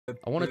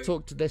I want to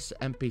talk to this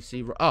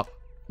NPC. Oh,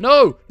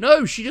 no,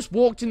 no, she just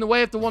walked in the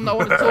way of the one that I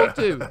want to talk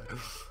to.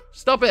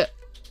 Stop it.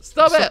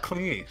 Stop it.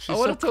 I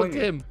want to talk to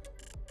him.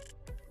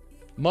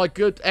 My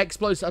good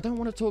explosive. I don't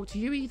want to talk to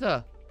you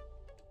either.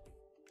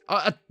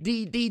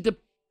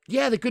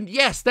 Yeah, the good.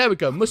 Yes, there we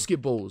go.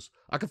 Musket balls.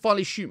 I can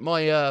finally shoot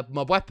my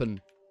my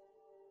weapon.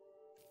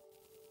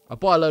 I'll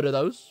buy a load of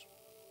those.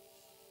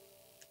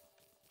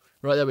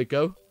 Right, there we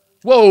go.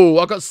 Whoa,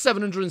 I got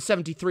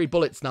 773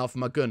 bullets now for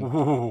my gun.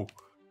 Ooh.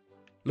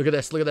 Look at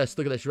this, look at this,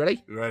 look at this. You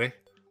ready? You ready?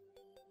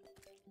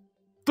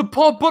 The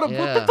poor butterfly.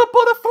 What did the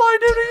butterfly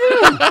do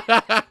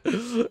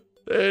to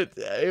you?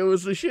 It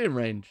was the shooting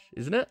range,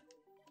 isn't it?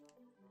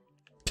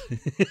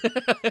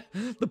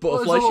 The butterfly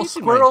There's a little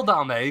squirrel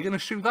down there. You're going to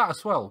shoot that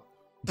as well?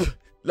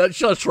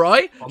 Shall I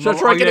try? Shall I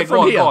try and get it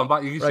from here? Go on,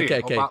 back. You can see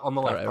okay. on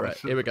the left. Right.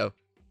 Here we go.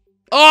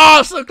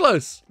 Oh, so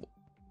close.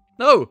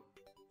 No.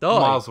 Die.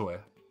 Miles away.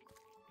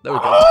 There we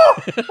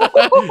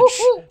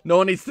go. No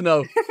one needs to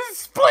know.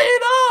 Split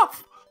it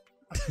off.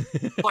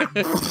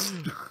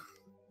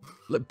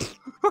 Like,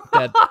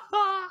 dead.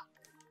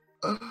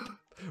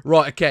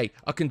 Right, okay.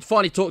 I can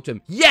finally talk to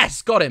him.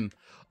 Yes, got him.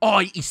 Oh,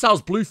 he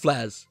sells blue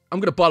flares. I'm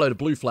going to buy a load of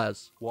blue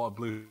flares. What are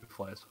blue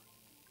flares?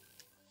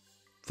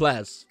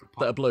 Flares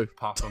that are blue.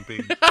 Apart from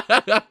being...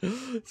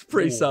 It's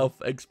pretty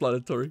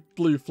self-explanatory.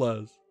 Blue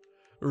flares.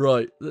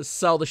 Right, let's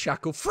sell the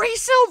shackle. Free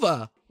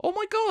silver! Oh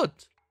my god.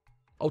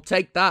 I'll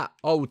take that.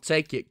 I will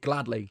take it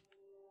gladly.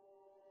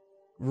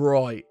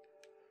 Right.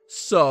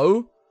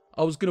 So,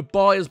 I was going to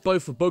buy us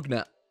both a bug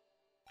net.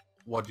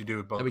 What do you do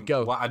with bug net? There we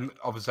go. Well,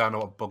 obviously, I know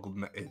what bug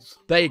net is.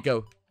 There you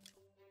go.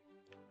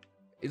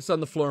 It's on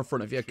the floor in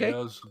front of you, okay?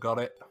 Cheers, got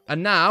it.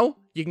 And now,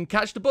 you can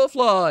catch the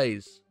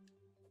butterflies.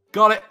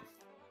 Got it.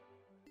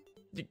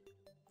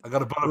 I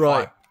got a butterfly.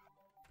 Right.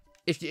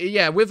 If you,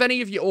 yeah, with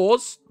any of your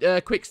ores,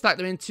 quick stack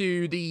them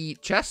into the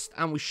chest,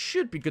 and we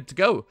should be good to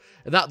go.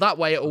 That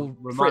way, it'll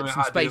free up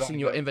some space in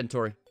your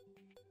inventory.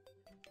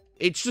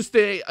 It's just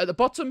at the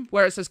bottom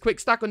where it says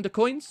quick stack under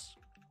coins.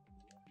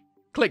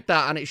 Click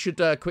that, and it should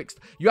quick.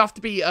 You have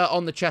to be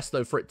on the chest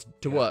though for it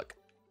to work,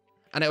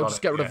 and it'll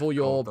just get rid of all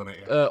your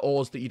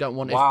ores that you don't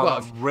want. Wow,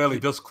 that really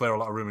does clear a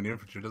lot of room in your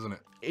inventory, doesn't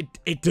it?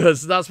 It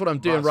does. That's what I'm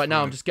doing right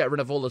now. I'm just getting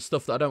rid of all the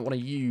stuff that I don't want to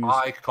use.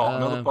 I caught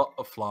another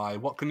butterfly.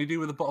 What can you do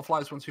with the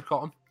butterflies once you've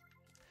caught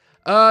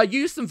them?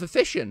 Use them for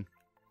fishing.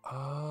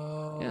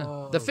 Oh.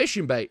 Yeah. The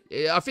fishing bait.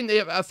 I think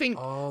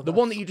the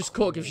one that you just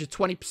caught gives you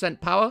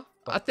 20% power.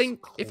 I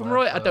think, if I'm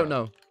right, I don't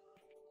know.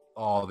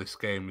 Oh, this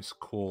game is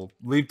cool.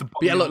 Leave the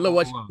bunny. Yeah, look,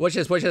 watch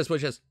this.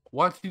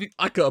 Why did you...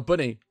 I got a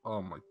bunny.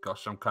 Oh my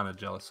gosh, I'm kind of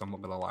jealous. I'm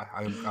not gonna lie.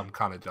 I'm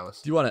kind of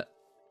jealous. Do you want it?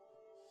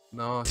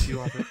 No, you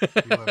have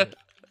it. You have it.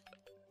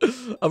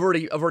 I've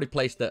already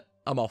placed it.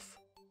 I'm off.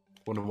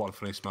 Wonder what the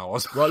funny smell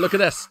was. Right, look at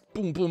this.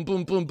 Boom, boom,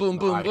 boom, boom, boom,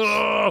 boom.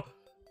 Nice.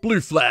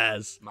 Blue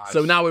flares. Nice.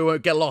 So now we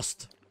won't get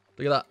lost.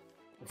 Look at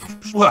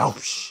that. Well,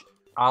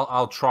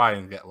 I'll try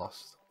and get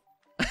lost.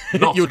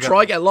 You'll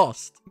try get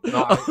lost.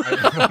 No,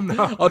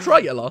 no. I'll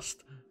try get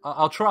lost.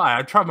 I'll try.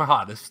 I try my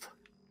hardest.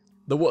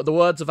 The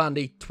words of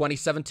Andy,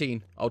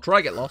 2017. I'll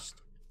try get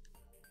lost.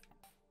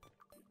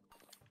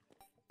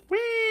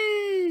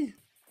 Whee!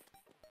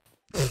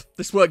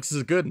 This works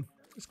as good.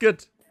 It's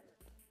good.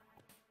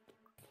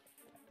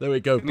 There we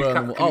go.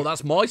 Burn. Oh,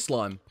 that's my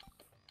slime.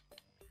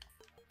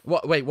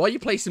 What? Wait, why are you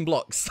placing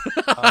blocks?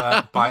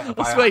 I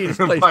swear you just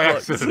placed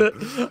blocks.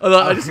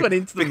 I just went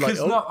into them because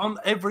like, not on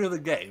every other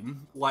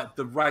game, like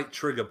the right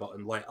trigger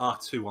button, like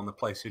R2 on the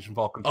PlayStation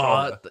 4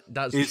 controller,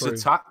 it's true.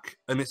 attack,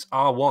 and it's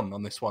R1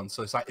 on this one,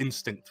 so it's like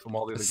instinct from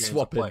all the other games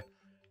I play.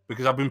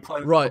 Because I've been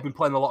playing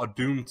a lot of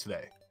Doom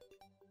today.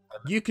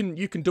 You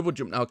can double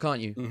jump now,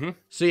 can't you? Mm-hmm.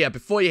 So yeah,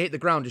 before you hit the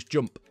ground, just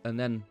jump, and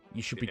then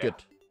you should be good.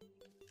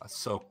 That's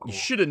so cool. You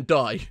shouldn't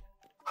die.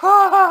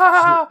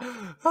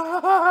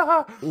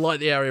 Light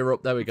the area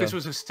up. There we go. If this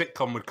was a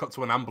sitcom, we'd cut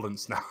to an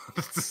ambulance now.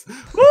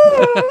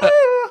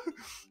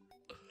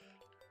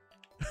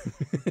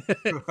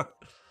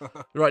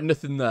 Right,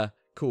 nothing there.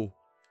 Cool.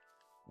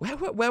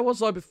 Where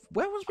was I before?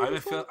 Where was I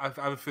before? I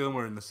have a feeling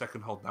we're in the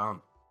second hold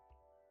down,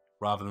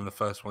 rather than the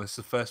first one. It's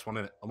the first one,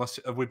 isn't it? Unless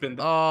have we been?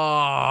 Oh,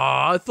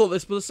 I thought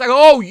this was the second.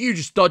 Oh, you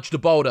just dodged a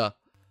boulder.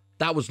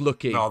 That was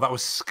lucky. No, that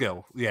was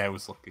skill. Yeah, it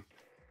was lucky.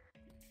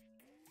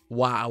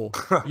 Wow.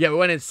 Yeah, we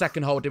went in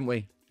second hole, didn't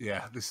we?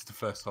 Yeah, this is the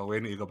first hole. We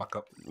need to go back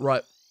up.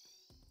 Right.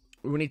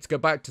 We need to go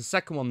back to the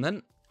second one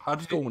then. How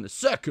did you go in the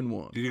second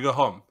one? Did you go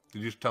home? Did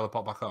you just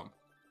teleport back home?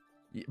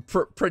 Yeah,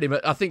 pretty much.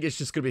 I think it's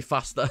just going to be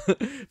faster.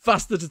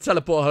 Faster to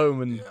teleport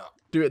home and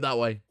do it that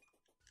way.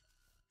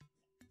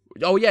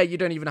 Oh, yeah, you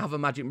don't even have a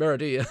magic mirror,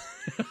 do you?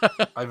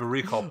 I have a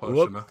recall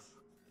potion.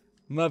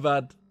 My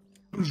bad.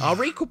 Our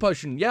recall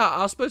potion. Yeah,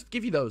 I was supposed to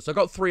give you those. I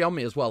got 3 on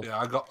me as well. Yeah,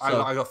 I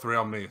got 3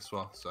 on me as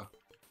well, so...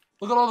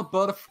 Look at all the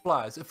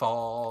butterflies. If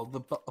all the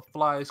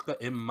butterflies got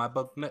in my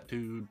bug net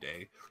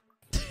today.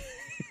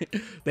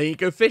 Then you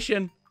go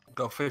fishing.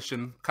 Go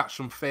fishing, catch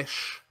some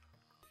fish.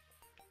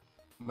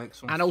 Make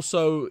some. And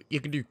also, you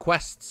can do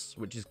quests,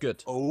 which is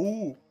good.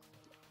 Oh,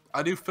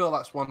 I do feel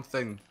that's one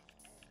thing,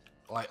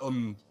 like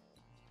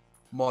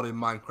modding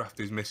Minecraft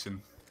is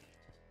missing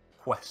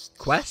quests.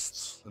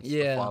 Quests? And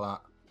Yeah. stuff like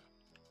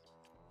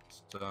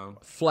that. So.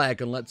 Flare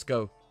gun, let's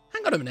go.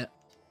 Hang on a minute.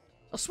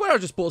 I swear I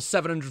just bought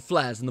 700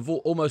 flares and they've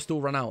almost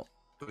all run out.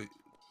 Wait,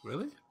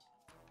 really?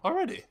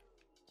 Already?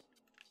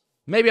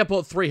 Maybe I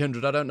bought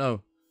 300, I don't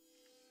know.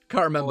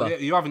 Can't remember. Well, yeah,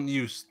 you haven't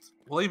used...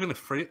 Well, even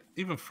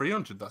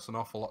 300, that's an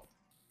awful lot.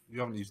 You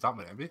haven't used that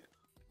many, have you?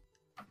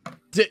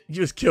 You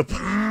just killed...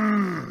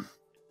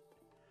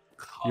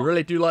 You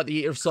really do like the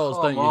Eater of Souls,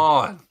 don't you? Come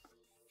on.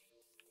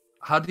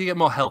 How do you get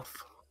more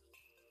health?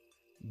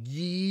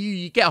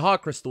 You get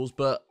heart crystals,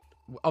 but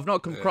I've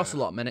not come across a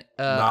lot minute.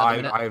 No,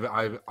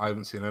 I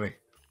haven't seen any.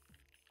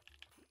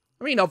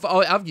 I mean,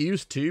 I've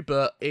used two,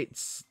 but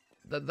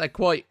they're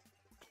quite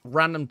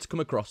random to come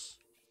across.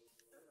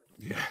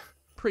 Yeah.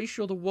 Pretty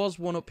sure there was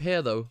one up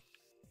here though.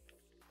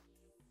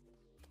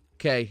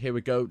 Okay, here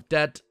we go.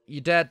 Dead.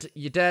 You dead.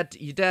 You dead.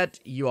 You dead.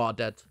 You are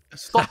dead.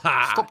 Stop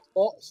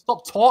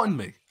taunting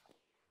me.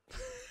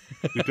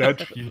 You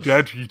dead. You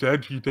dead. You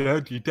dead. You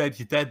dead. You dead.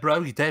 You dead,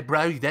 bro. You dead,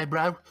 bro. You dead,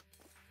 bro.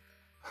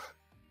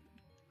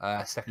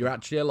 Second. You're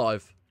actually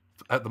alive.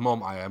 At the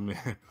moment, I am.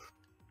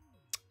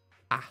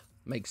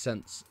 Makes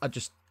sense. I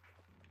just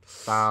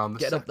Found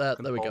get up there.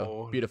 There we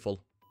go.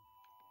 Beautiful.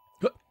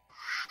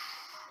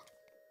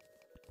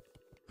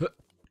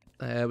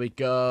 There we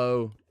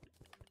go.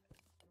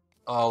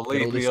 Oh,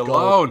 leave me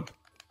alone.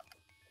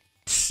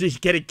 You're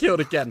getting killed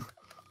again.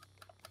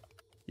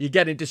 You're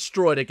getting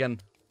destroyed again.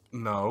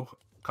 No,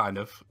 kind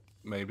of.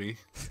 Maybe.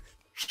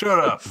 Shut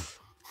up.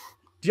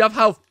 Do you have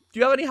health? Do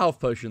you have any health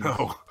potions?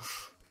 No.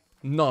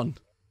 None.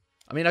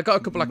 I mean, I got a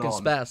couple I can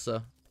spare,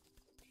 so.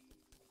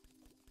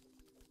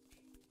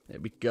 There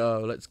we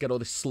go. Let's get all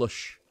this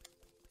slush.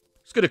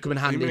 It's going to come in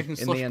handy in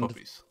the end.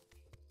 Puppies?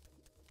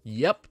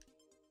 Yep.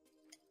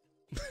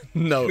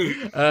 No.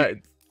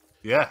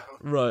 Yeah.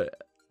 Right.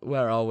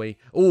 Where are we?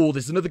 Oh,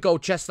 there's another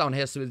gold chest down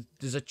here, so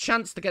there's a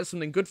chance to get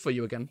something good for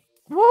you again.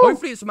 Woo!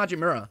 Hopefully it's a magic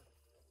mirror.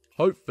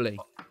 Hopefully.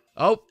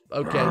 Oh,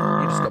 okay.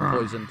 You just got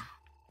poisoned.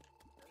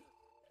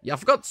 Yeah, I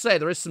forgot to say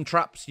there is some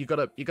traps. You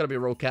gotta be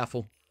real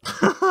careful.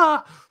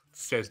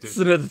 Cheers, dude. It's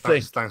another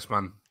thing. Thanks,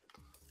 man.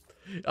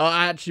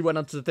 I actually went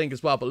onto the thing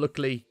as well, but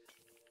luckily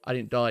I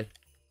didn't die.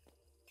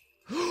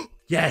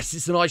 Yes,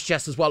 it's an ice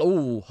chest as well.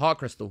 Oh, heart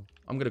crystal.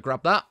 I'm gonna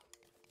grab that.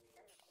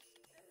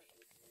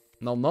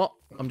 No, I'm not.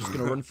 I'm just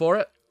gonna run for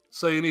it.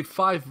 So you need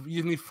five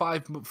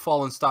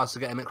fallen stars to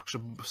get an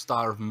extra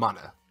star of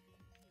mana.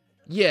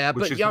 Yeah,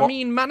 but yeah, I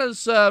mean,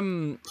 mana's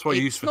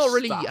it's not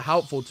really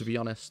helpful, to be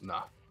honest.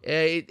 No.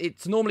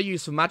 It's normally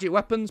used for magic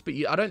weapons, but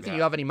I don't think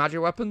you have any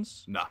magic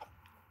weapons. No.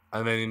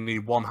 And then you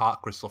need one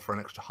heart crystal for an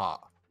extra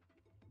heart.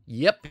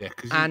 Yep. Yeah,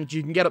 and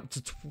you can get up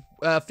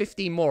to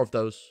 15 more of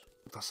those.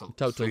 That's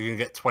total. So you can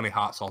get 20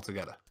 hearts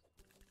altogether.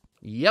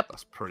 Yep.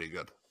 That's pretty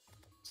good.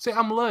 See,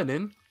 I'm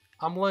learning.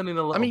 I'm learning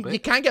a little bit. I mean, you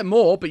can get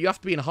more, but you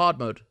have to be in hard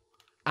mode.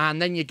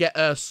 And then you get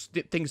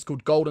things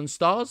called golden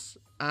stars.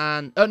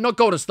 And not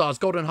golden stars,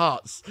 golden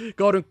hearts.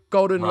 Golden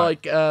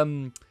right. Like,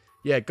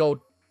 yeah,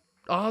 gold.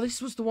 Oh,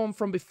 this was the one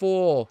from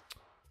before.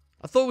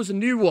 I thought it was a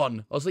new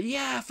one. I was like,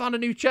 yeah, I found a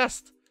new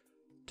chest.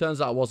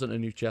 Turns out it wasn't a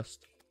new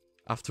chest.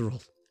 After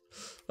all.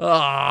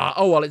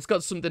 Oh, well, it's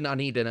got something I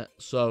need in it.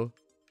 So,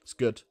 it's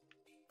good.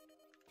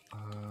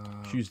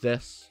 Choose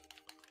this.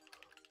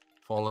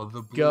 Follow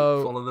the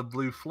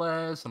blue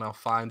flares, and I'll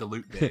find a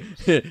loot game.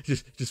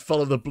 just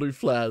follow the blue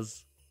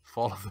flares.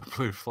 Follow the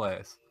blue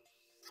flares.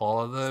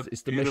 Follow the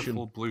beautiful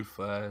mission. Blue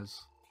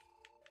flares.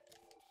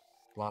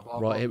 Blah, blah,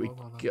 right, here we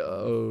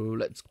go.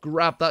 Let's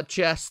grab that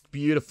chest.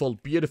 Beautiful,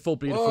 beautiful,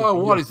 beautiful.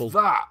 Oh, beautiful. what is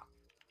that?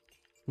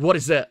 What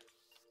is it?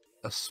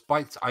 A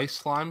spiked ice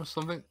slime or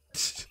something?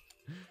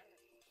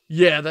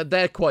 Yeah,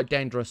 they're quite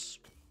dangerous.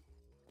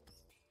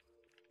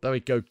 There we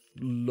go.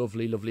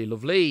 Lovely, lovely,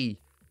 lovely.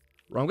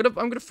 Right,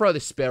 I'm gonna throw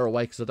this spear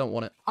away because I don't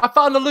want it. I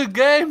found the loot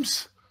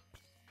games.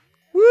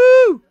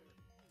 Woo!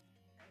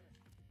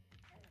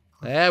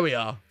 There we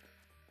are.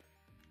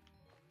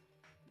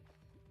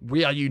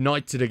 We are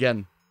united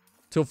again.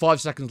 Till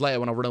 5 seconds later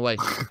when I run away.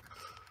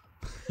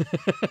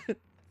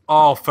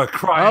 Oh, for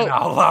crying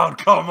out loud!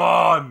 Come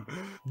on.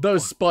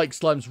 Those spike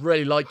slimes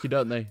really like you,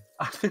 don't they?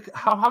 I think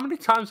how many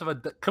times have I?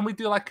 Can we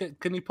do like a?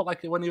 Can you put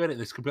like when you edit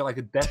this? Could be like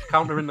a death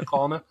counter in the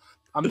corner.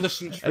 I'm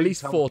just at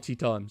least 40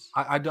 times.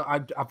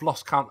 I've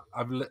lost count.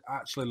 I've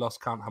actually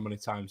lost count how many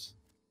times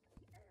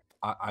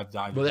I've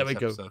died. Well, there we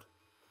go.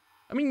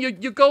 I mean,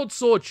 your gold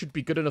sword should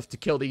be good enough to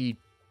kill the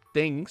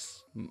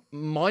things.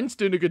 Mine's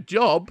doing a good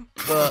job,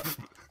 but.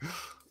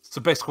 So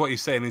basically, what you're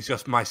saying is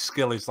just my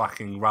skill is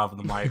lacking rather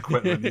than my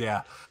equipment.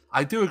 Yeah,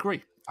 I do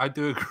agree. I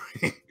do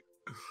agree.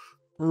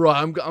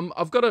 Right, I'm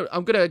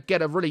gonna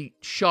get a really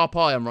sharp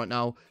eye on right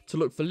now to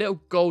look for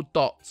little gold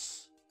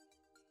dots.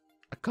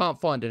 I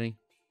can't find any.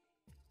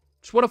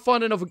 Just want to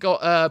find another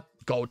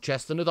gold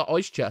chest, another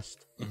ice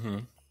chest. Mm-hmm.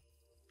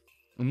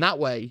 And that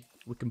way,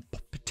 we can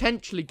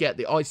potentially get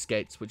the ice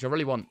skates, which I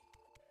really want.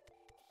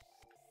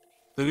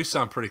 They do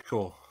sound pretty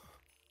cool.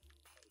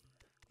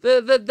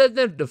 They're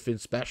nothing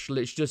special.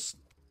 It's just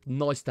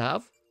nice to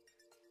have.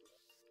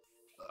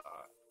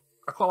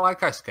 I quite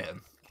like ice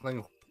skating. I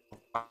think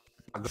I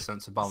have a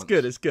sense of balance. It's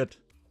good. It's good.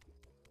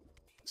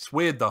 It's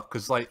weird though,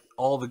 because like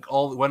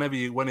whenever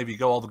you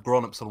go, all the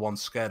grown-ups are the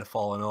ones scared of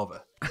falling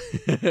over.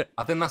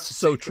 I think that's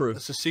so true.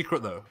 It's a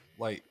secret though.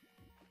 Like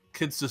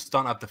kids just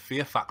don't have the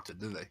fear factor,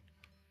 do they?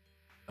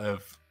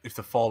 Of if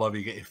they fall over,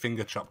 you get your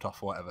finger chopped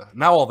off or whatever.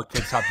 Now all the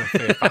kids have the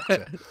fear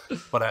factor,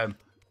 but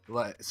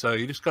like so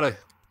you just gotta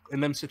in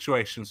them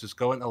situations just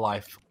go into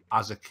life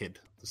as a kid,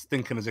 just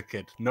thinking as a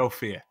kid, no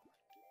fear,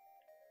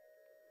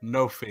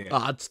 no fear.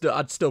 Oh,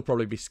 I'd still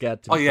probably be scared.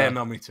 Oh yeah,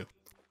 no, me too.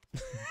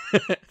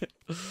 I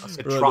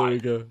said right, try. there you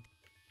go.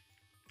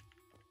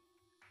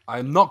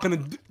 I'm not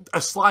gonna.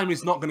 A slime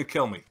is not gonna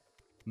kill me.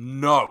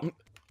 No.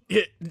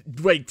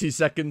 Wait 2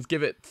 seconds.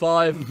 Give it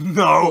 5.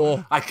 No,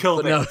 4, I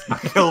killed it. No. I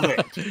killed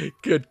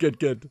it.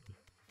 Good.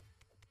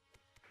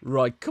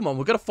 Right, come on.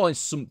 We've got to find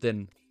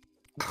something.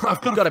 There's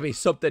got to be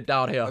something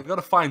down here. I've got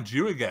to find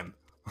you again.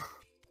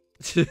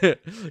 You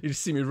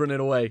just see me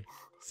running away.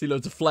 See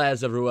loads of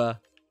flares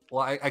everywhere.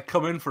 Well, I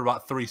come in for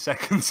about 3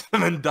 seconds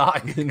and then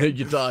die. And then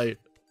you die.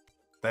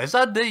 There's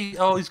Andy.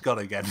 Oh, he's gone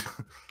again.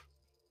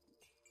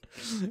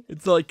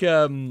 It's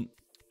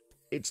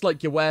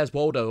like your Where's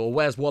Waldo or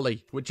Where's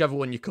Wally, whichever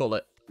one you call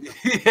it.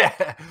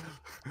 Yeah.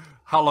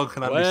 How long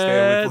can I be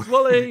staying with?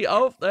 Where's Wally?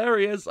 Oh, there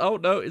he is. Oh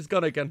no, he's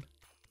gone again.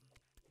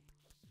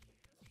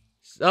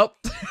 Oh,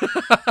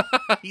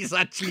 he's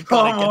actually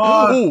gone again.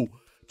 Oh,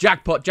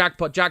 jackpot!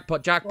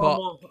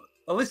 Oh,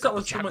 at least that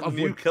was something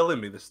new killing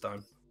me this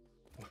time.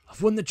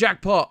 I've won the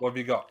jackpot. What have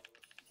you got?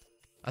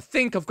 I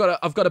think I've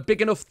got a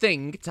big enough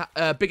thing,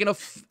 big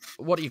enough.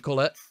 What do you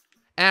call it?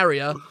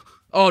 Area.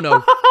 Oh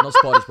no, not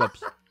spiders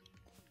webs.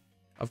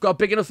 I've got a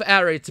big enough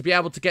area to be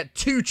able to get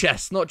 2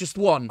 chests, not just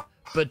 1,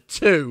 but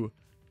 2.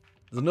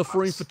 There's enough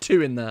room for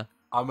 2 in there.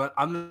 I'm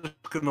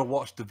just gonna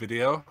watch the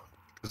video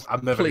because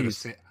I'm never gonna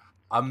see it.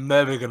 I'm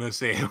never gonna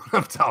see it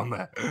when I'm down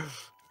there.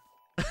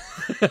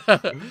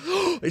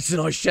 It's a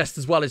nice chest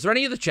as well. Is there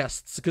any other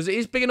chests? Because it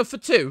is big enough for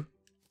 2.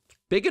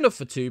 Big enough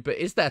for 2, but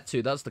is there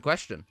 2? That's the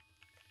question.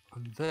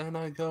 And then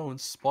I go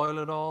and spoil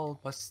it all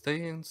by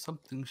saying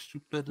something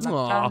stupid like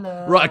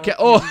Aww. Right, okay.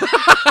 Oh,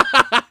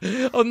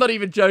 I'm not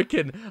even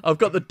joking. I've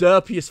got the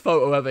derpiest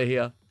photo ever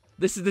here.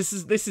 This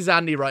is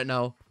Andy right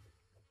now.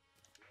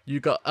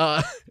 You got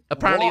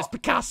apparently it's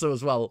Picasso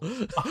as well.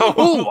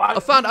 Oh, I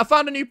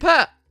found a new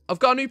pet. I've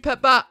got a new pet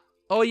bat.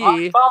 Oh yeah.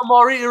 I found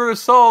more Eater of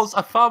Souls.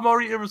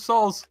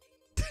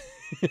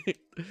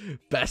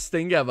 Best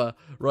thing ever.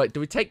 Right, do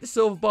we take the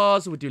silver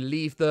bars or do we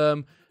leave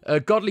them?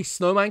 Godly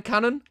snowman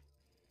cannon.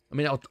 I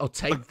mean, I'll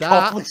take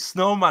that. Godly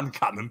snowman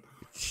cannon.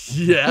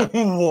 Yeah.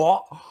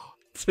 What?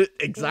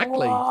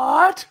 Exactly.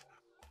 What?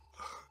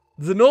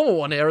 There's a normal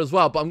one here as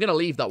well, but I'm gonna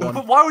leave that one.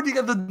 But why would you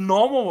get the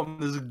normal one?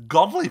 There's a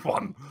godly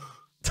one.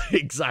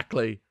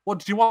 Exactly. What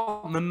do you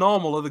want? The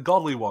normal or the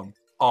godly one?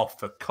 Oh,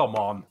 come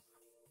on.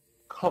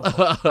 Come on.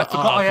 I forgot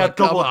I had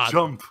double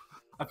jump.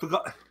 I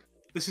forgot.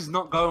 This is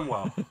not going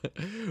well.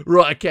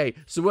 Right, okay.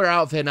 So we're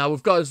out of here now.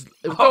 We've got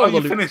all the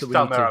loot finished that we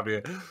down need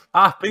there,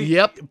 have you?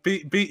 Yep.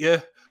 Beat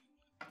you.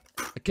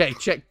 Okay,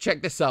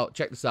 check this out.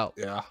 Check this out.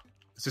 Yeah.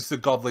 Is this the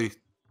godly?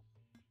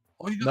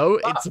 Oh, no,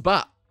 it's a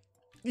bat.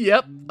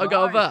 Yep, nice. I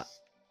got a bat.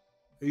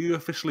 Are you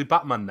officially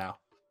Batman now?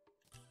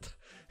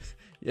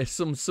 Yeah,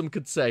 some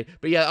could say.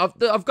 But yeah,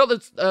 I've got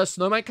the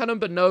snowman cannon,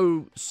 but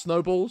no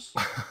snowballs.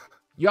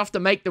 You have to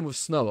make them with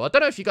snow. I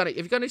don't know if you got it.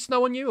 Have you got any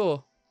snow on you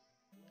or?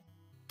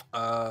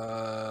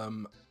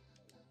 No.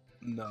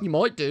 You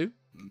might do.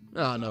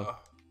 Oh no.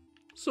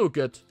 It's all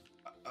good.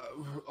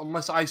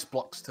 Unless ice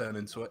blocks turn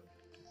into it.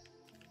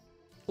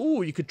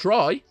 Oh, you could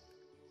try.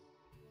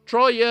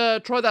 Try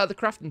that at the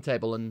crafting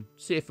table and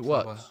see if it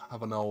works.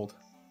 Have an old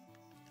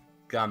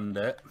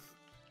gander.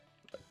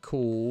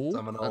 Cool.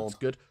 That's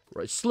good.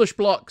 Right, slush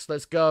blocks.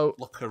 Let's go.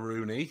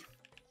 Lookaroony.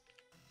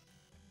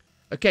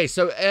 Okay,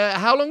 so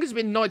how long has it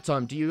been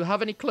nighttime? Do you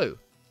have any clue?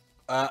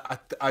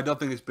 I don't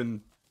think it's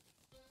been.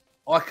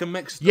 Oh, I can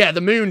mix. Yeah,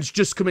 the moon's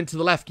just coming to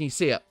the left. Can you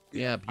see it?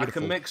 Yeah, beautiful. I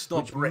can mix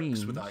snow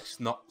bricks with ice,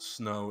 not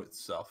snow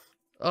itself.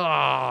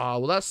 Ah,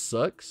 well that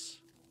sucks.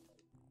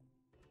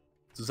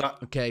 Does that?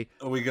 Okay.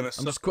 Are we gonna?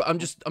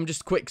 I'm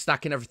just quick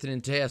stacking everything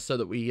into here so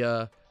that we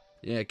yeah,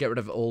 get rid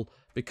of it all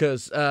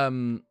because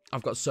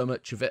I've got so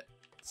much of it,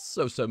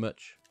 so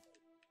much.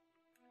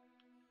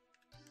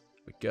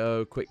 We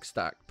go quick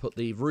stack. Put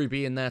the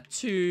ruby in there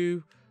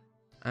too,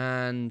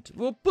 and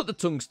we'll put the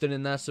tungsten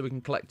in there so we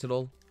can collect it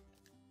all.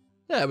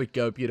 There we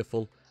go,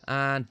 beautiful.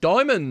 And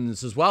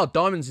diamonds as well.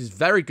 Diamonds is a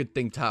very good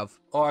thing to have.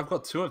 Oh, I've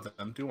got 2 of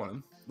them. Do you want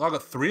them? No, I've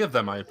got 3 of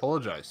them. I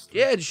apologize.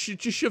 Yeah,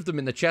 just shove them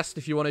in the chest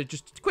if you want to.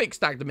 Just quick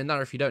stack them in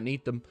there if you don't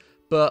need them.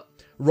 But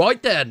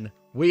right then,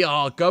 we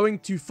are going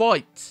to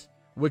fight.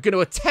 We're going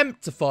to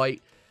attempt to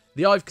fight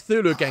the Eye of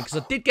Cthulhu again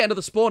because I did get another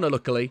spawner,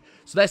 luckily.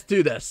 So let's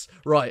do this.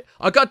 Right,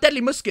 I got a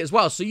deadly musket as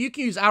well, so you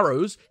can use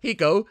arrows. Here you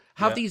go.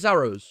 Have these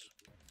arrows.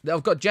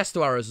 I've got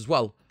jester arrows as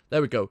well.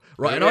 There we go.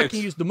 Right, and I can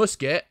use the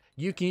musket.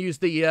 You can use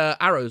the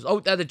arrows. Oh,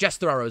 they're the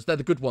jester arrows. They're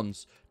the good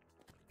ones.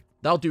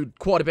 That'll do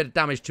quite a bit of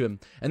damage to him.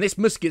 And this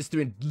musket's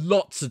doing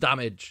lots of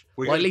damage.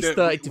 We're at least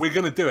 30. We're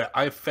going to do it.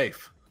 I have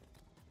faith.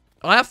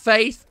 I have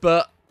faith,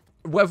 but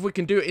whether we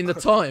can do it in the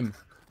time,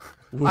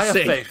 we'll see. I have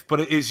faith, but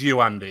it is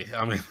you, Andy.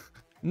 I mean...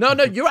 No,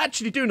 you're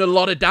actually doing a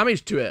lot of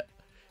damage to it.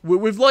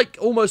 We've like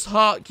almost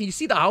half... Can you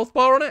see the health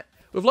bar on it?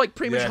 We've like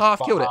pretty much half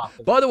killed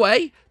it. By the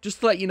way, just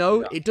to let you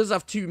know, it does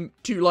have two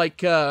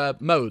like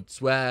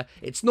modes where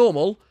it's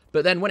normal,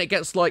 but then when it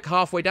gets like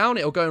halfway down,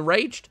 it'll go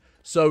enraged.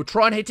 So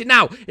try and hit it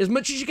now, as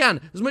much as you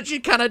can. As much as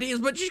you can, Andy, as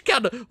much as you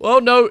can. Oh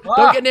no,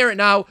 don't get near it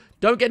now.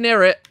 Don't get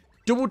near it.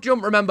 Double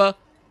jump, remember.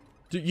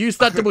 Use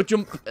that double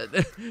jump.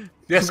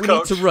 Yes, we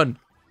need to run.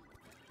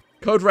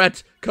 Code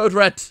red. Code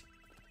red.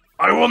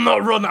 I will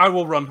not run. I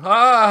will run. Get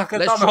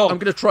down the hole. I'm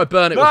going to try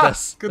burn it with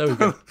this. There we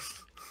go.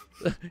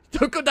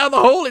 Don't go down the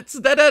hole. It's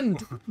a dead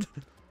end.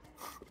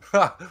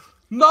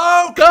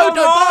 No, don't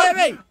die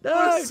me. No,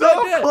 we're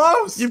so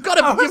close. You've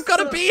got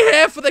to be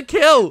here for the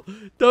kill.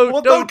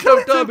 Don't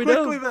die me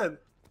quickly then.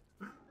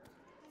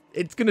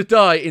 It's gonna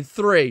die in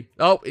 3.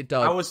 Oh, it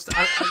died.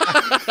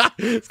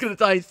 It's gonna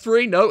die in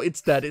 3. No,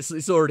 it's dead.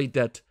 It's already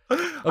dead.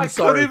 I'm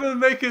sorry. I couldn't even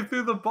make it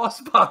through the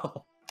boss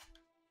battle.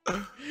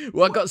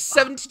 Well, I got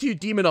 72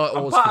 demonite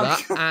ores for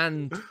that,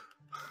 and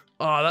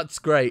oh, that's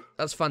great.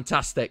 That's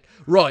fantastic.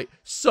 Right,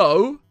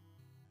 so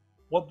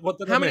what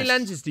did how many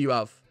lenses do you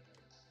have?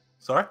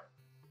 Sorry?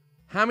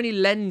 How many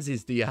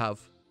lenses do you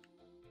have?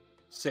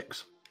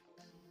 6.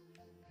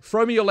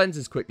 Throw me your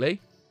lenses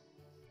quickly.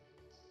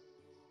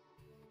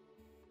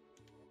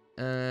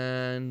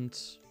 And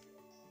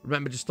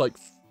remember, just like,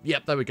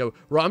 yep, there we go.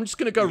 Right, I'm just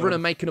going to go run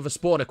and make another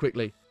spawner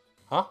quickly.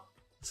 Huh?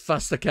 As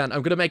fast as I can.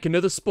 I'm going to make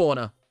another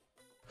spawner.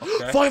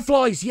 Okay.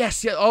 Fireflies,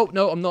 yes, yeah. Oh,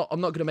 no, I'm not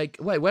going to make...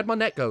 Wait, where'd my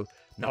net go?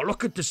 Now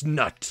look at this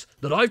nut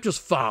that I've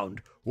just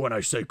found. When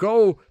I say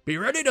go, be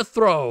ready to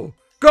throw.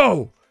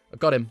 Go! I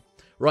got him.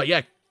 Right,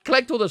 yeah.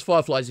 Collect all those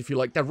fireflies if you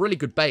like. They're really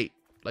good bait.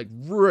 Like,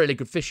 really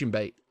good fishing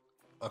bait.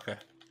 Okay.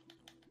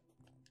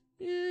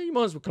 Yeah, you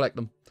might as well collect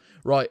them.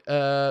 Right,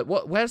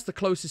 where's the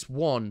closest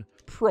one?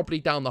 Probably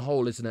down the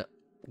hole, isn't it?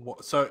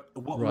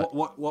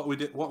 What we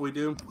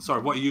do?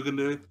 Sorry, what are you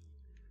gonna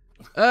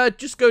do?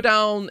 Just go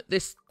down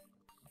this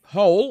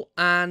hole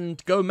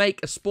and go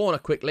make a spawner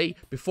quickly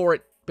before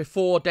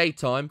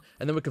daytime,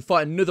 and then we can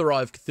fight another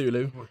Eye of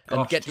Cthulhu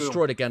and get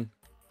destroyed again.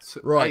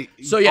 Right.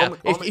 So yeah,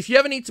 if you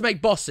ever need to make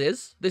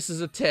bosses, this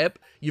is a tip.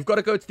 You've got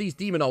to go to these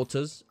demon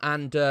altars,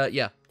 and yeah,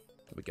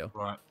 there we go.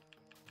 Right.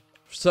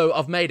 So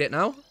I've made it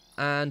now.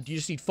 And you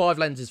just need 5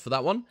 lenses for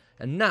that one.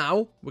 And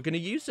now we're going to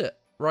use it.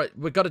 Right,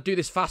 we've got to do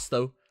this fast,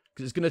 though.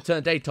 Because it's going to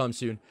turn daytime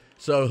soon.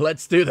 So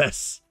let's do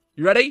this.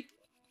 You ready?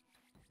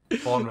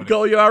 Ready. Got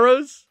all your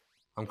arrows?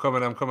 I'm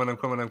coming.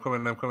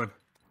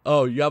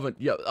 Oh, you haven't?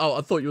 Yeah. Oh,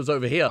 I thought you was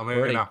over here. I'm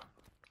here now.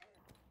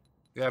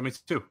 Yeah, me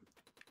too.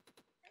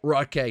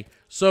 Right, okay.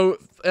 So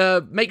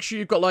make sure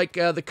you've got, like,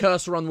 the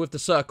cursor on with the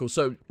circle.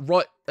 So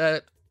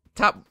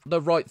tap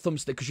the right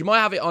thumbstick. Because you might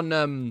have it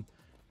on...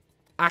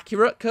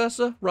 accurate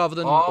cursor rather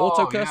than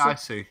auto cursor. Yeah, I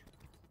see.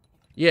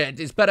 Yeah,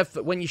 it's better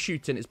for when you're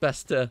shooting. It's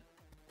best to...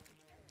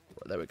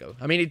 There we go.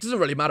 I mean, it doesn't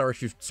really matter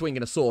if you're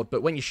swinging a sword,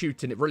 but when you're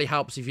shooting, it really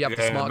helps if you have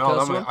the smart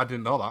cursor. I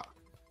didn't know that.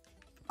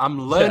 I'm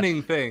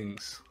learning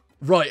things.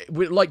 Right,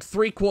 we're like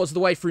 3/4 of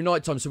the way through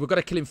nighttime, so we've got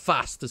to kill him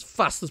fast as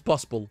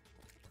possible.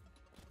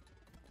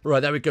 Right,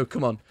 there we go.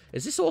 Come on.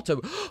 Is this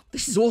auto?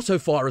 This is auto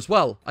fire as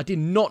well. I did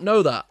not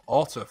know that.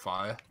 Auto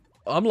fire?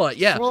 I'm like,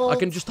 yeah, I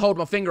can just hold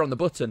my finger on the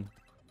button.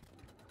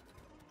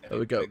 There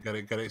we go. Get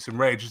it. It's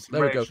enraged.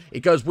 There we go. It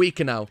goes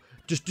weaker now.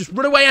 Just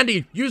run away,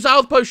 Andy. Use a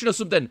health potion or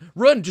something.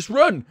 Run. Just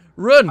run.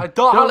 Run. I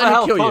don't have a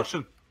health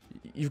potion.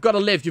 You've got to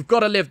live. You've got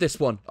to live this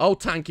one. I'll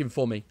tank him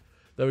for me.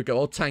 There we go.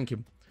 I'll tank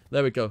him.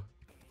 There we go.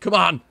 Come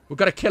on. We've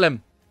got to kill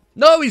him.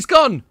 No, he's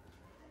gone.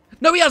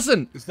 No, he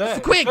hasn't. It's there.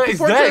 Quick,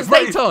 before it turns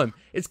daytime.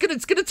 It's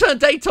gonna turn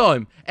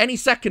daytime any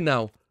second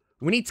now.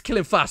 We need to kill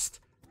him fast.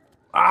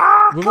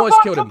 We've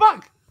almost killed him.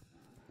 Back.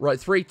 Right,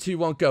 3, 2,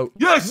 1, go.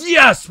 Yes.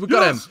 Yes, we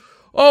got him.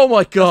 Oh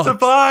my god. I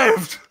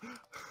survived.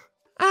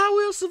 I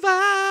will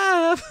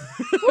survive.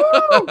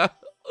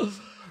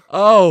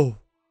 Oh,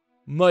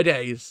 my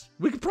days.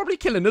 We could probably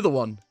kill another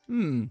one.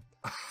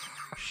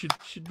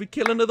 Should we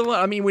kill another one?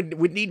 I mean,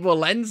 we'd need more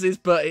lenses,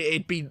 but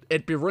it'd be a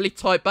really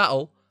tight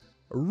battle.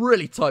 A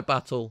really tight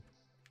battle.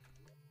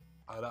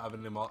 I don't have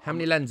any more. How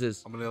many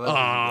lenses? How many lenses?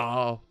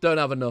 Oh, don't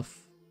have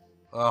enough.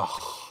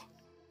 Oh.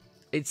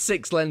 It's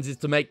 6 lenses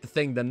to make the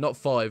thing then, not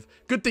 5.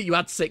 Good that you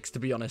had 6, to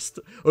be honest.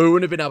 Or we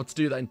wouldn't have been able to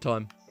do that in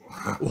time.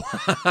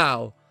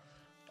 Wow.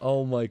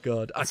 Oh my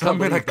god. I can't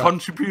believe I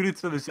contributed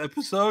to this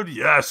episode?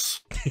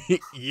 Yes.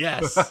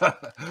 Yes.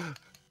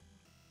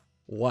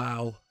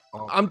 Wow.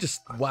 Oh, I'm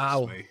just,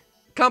 wow.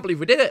 Can't believe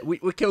we did it. We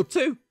killed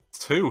 2.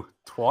 2.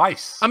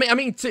 Twice. I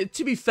mean,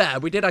 to be fair,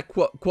 we did have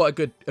quite a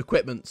good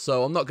equipment,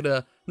 so I'm not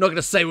gonna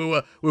say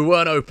we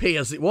weren't OP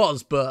as it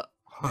was, but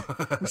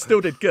we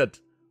still did good.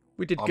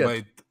 We did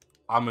good.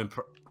 I'm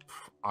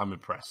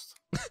impressed.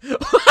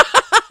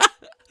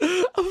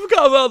 I forgot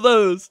How about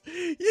those?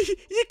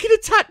 You can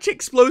attach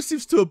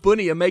explosives to a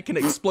bunny and make an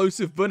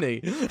explosive bunny.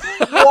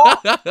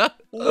 What?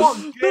 What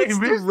game That's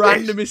the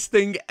randomest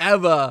thing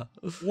ever.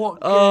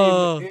 What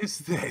game is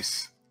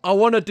this? I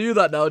want to do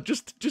that now.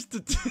 Just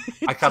to.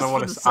 I kind of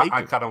want to.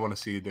 I kind of want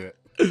to see you do it.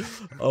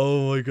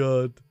 Oh my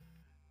god.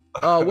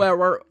 Oh,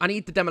 where? I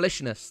need the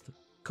demolitionist.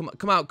 Come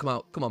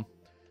on.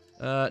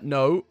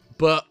 No,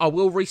 but I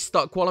will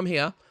restock while I'm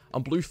here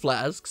on blue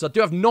flares because I do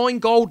have 9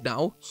 gold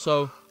now,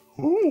 so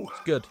it's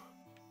good.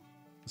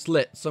 It's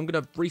lit. So I'm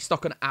gonna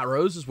restock on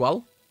arrows as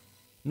well.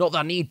 Not that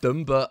I need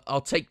them, but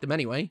I'll take them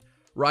anyway.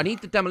 Right, I need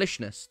the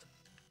demolitionist.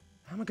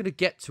 How am I gonna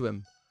get to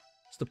him?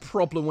 It's the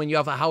problem when you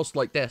have a house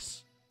like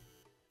this.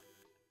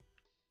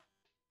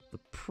 The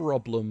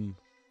problem.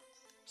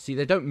 See,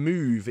 they don't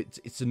move.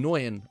 It's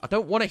annoying. I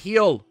don't want to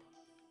heal.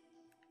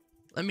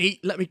 Let me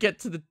get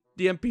to the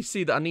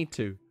NPC that I need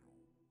to.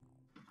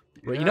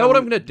 Right, you know what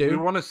I'm gonna do? We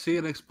want to see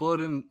an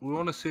exploding. We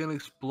want to see an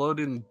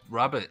exploding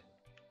rabbit.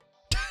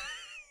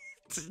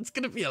 It's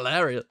gonna be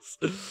hilarious.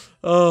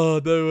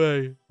 Oh no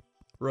way!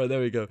 Right,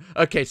 there we go.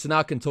 Okay, so now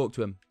I can talk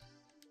to him.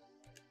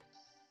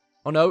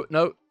 Oh no,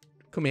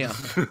 come here.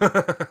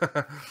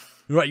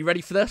 Right, you ready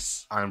for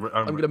this? I'm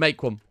gonna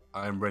make one.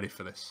 I am ready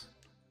for this.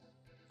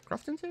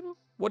 Crafting table?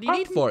 What do you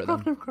need for it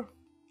then?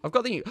 I've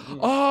got the.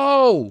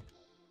 Oh,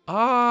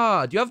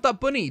 do you have that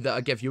bunny that I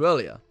gave you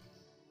earlier?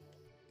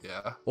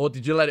 Yeah. Or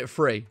did you let it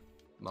free?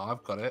 No,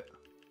 I've got it.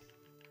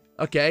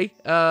 Okay,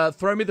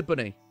 throw me the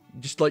bunny.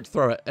 Just like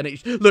throw it, and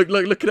it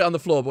look at it on the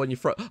floor. But when you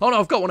throw, oh no,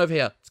 I've got one over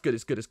here.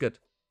 It's good.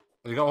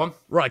 You got one?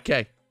 Right,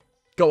 okay,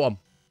 go on.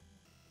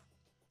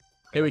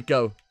 Here we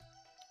go.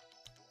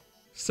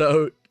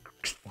 So,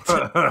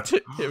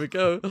 here we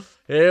go.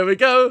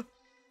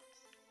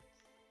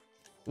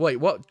 Wait,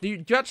 what? Do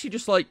you actually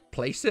just like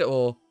place it,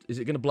 or is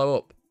it gonna blow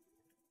up?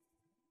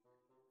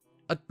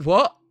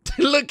 What?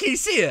 Look, can you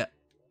see it?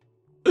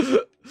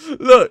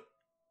 Look.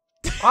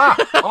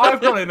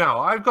 I've got it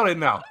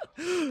now.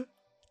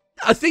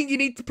 I think you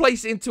need to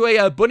place it into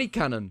a bunny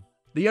cannon.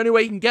 The only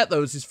way you can get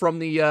those is from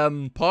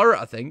the pirate,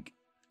 I think.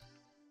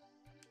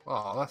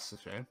 Oh, that's a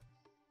shame.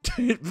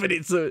 But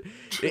it's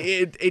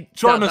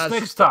join us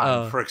next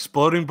time for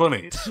exploding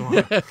bunnies.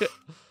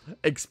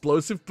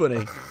 Explosive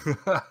bunny.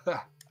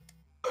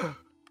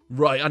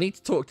 Right, I need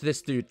to talk to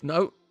this dude.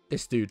 No,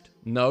 this dude.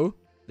 No,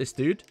 this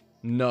dude.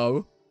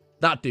 No,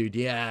 that dude.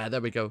 Yeah,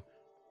 there we go.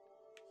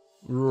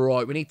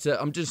 Right, we need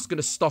to. I'm just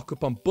gonna stock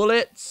up on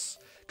bullets.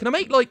 Can I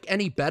make like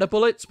any better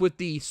bullets with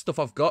the stuff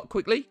I've got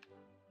quickly?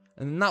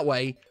 And in that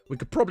way, we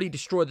could probably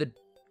destroy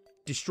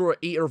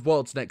Eater of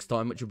Worlds next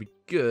time, which would be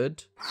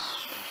good.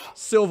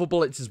 Silver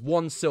bullets is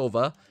 1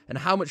 silver, and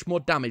how much more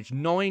damage?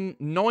 9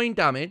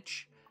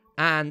 damage,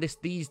 and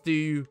these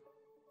do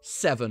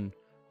 7.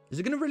 Is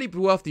it going to really be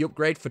worth the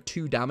upgrade for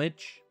 2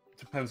 damage?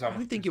 Depends how much. I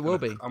don't think it will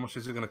be. How much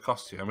is it going to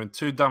cost you? I mean,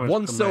 2 damage.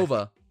 1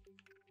 silver.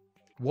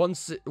 One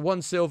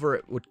silver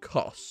it would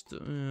cost.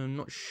 I'm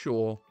not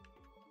sure.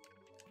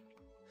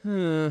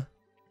 Not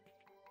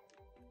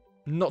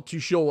too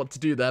sure what to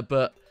do there,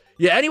 but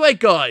yeah. Anyway,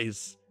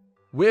 guys,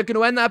 we're going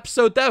to end the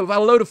episode there. We've had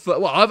a load of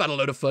fun. Well, I've had a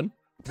load of fun.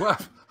 Well,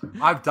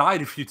 I've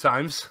died a few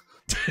times.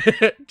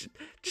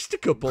 Just a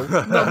couple.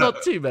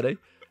 Not too many.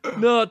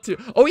 Not too.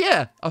 Oh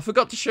yeah, I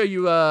forgot to show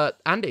you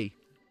Andy.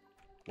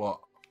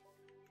 What?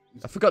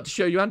 I forgot to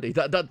show you Andy.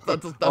 That's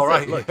all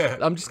right. It. Look, yeah.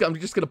 I'm just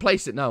gonna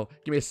place it now.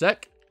 Give me a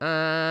sec.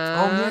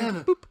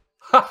 And boop.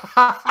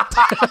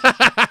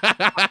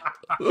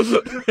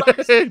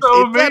 That's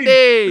so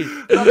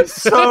mean. That's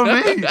so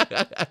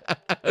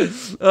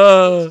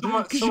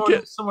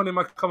mean. Someone in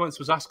my comments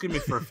was asking me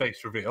for a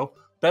face reveal.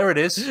 There it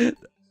is.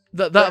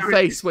 That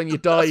face when you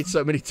die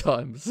so many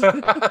times.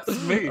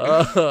 That's me.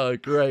 Oh,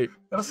 great.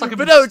 That's like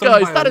but no,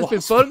 guys, that has been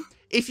fun.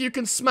 If you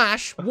can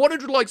smash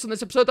 100 likes on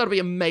this episode, that'd be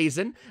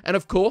amazing. And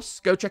of course,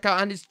 go check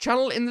out Andy's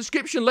channel in the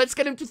description. Let's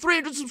get him to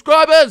 300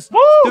 subscribers. Woo!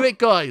 Do it,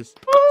 guys.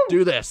 Woo!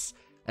 Do this.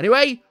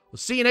 Anyway, we'll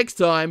see you next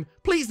time.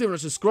 Please do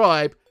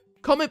subscribe.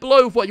 Comment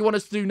below what you want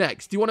us to do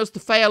next. Do you want us to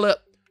fail at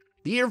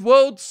the Eater of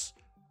Worlds?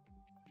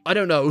 I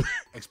don't know.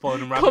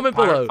 Exploding rabbit. Comment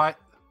below. Fight.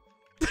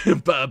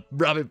 But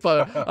rabbit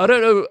fire. I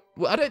don't know.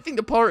 I don't think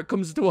the pirate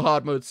comes into a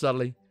hard mode,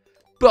 sadly.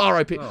 But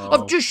RIP. Oh.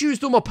 I've just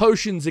used all my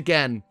potions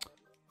again.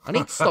 I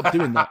need to stop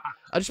doing that.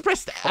 I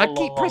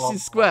keep pressing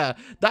square.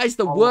 That is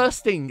the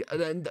worst thing.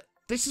 And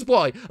this is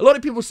why a lot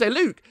of people say,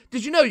 Luke,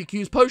 did you know you can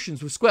use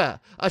potions with square?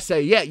 I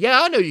say,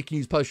 yeah, I know you can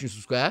use potions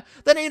with square.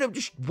 Then I end up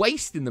just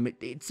wasting them.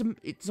 It's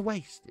a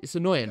waste. It's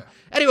annoying. Yeah.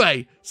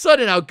 Anyway,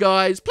 signing out,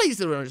 guys. Please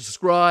do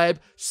subscribe.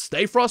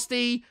 Stay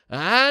frosty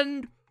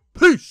and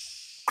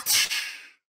peace.